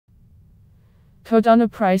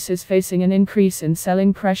Cardano price is facing an increase in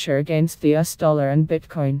selling pressure against the US dollar and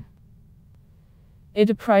Bitcoin.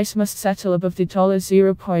 The price must settle above the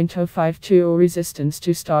 $0.052 or resistance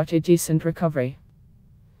to start a decent recovery.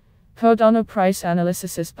 Cardano price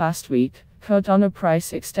analysis. This past week, Cardano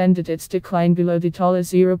price extended its decline below the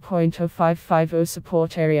 $0.0550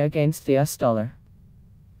 support area against the US dollar.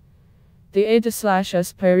 The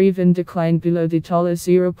ADA/US pair even declined below the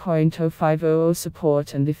 $0.0500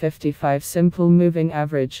 support and the 55 simple moving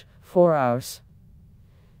average, 4 hours.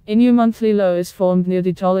 A new monthly low is formed near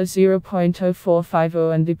the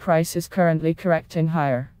 $0.0450 and the price is currently correcting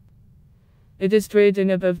higher. It is trading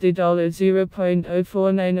above the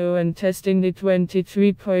 $0.0490 and testing the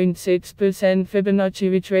 23.6%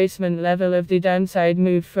 Fibonacci retracement level of the downside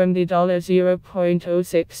move from the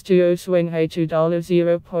 $0.0620 swing high to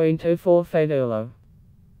 $0.0450 low.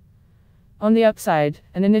 On the upside,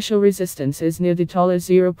 an initial resistance is near the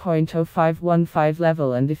 $0.0515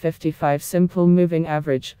 level and the 55 simple moving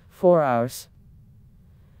average, 4 hours.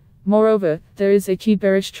 Moreover, there is a key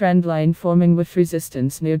bearish trend line forming with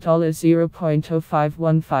resistance near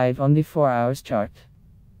 $0.0515 on the 4 hours chart.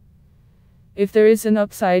 If there is an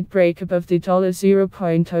upside break above the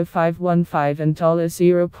 $0.0515 and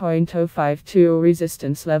 $0.052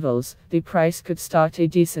 resistance levels, the price could start a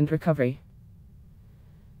decent recovery.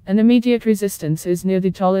 An immediate resistance is near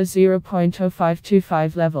the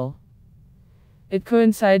 $0.0525 level. It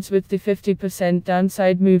coincides with the 50%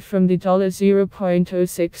 downside move from the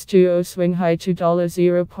 $0.0620 swing high to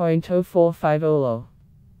 $0.0450 low.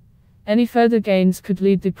 Any further gains could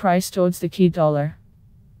lead the price towards the key dollar.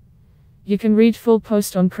 You can read full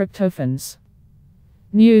post on CryptoFans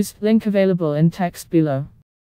News, link available in text below.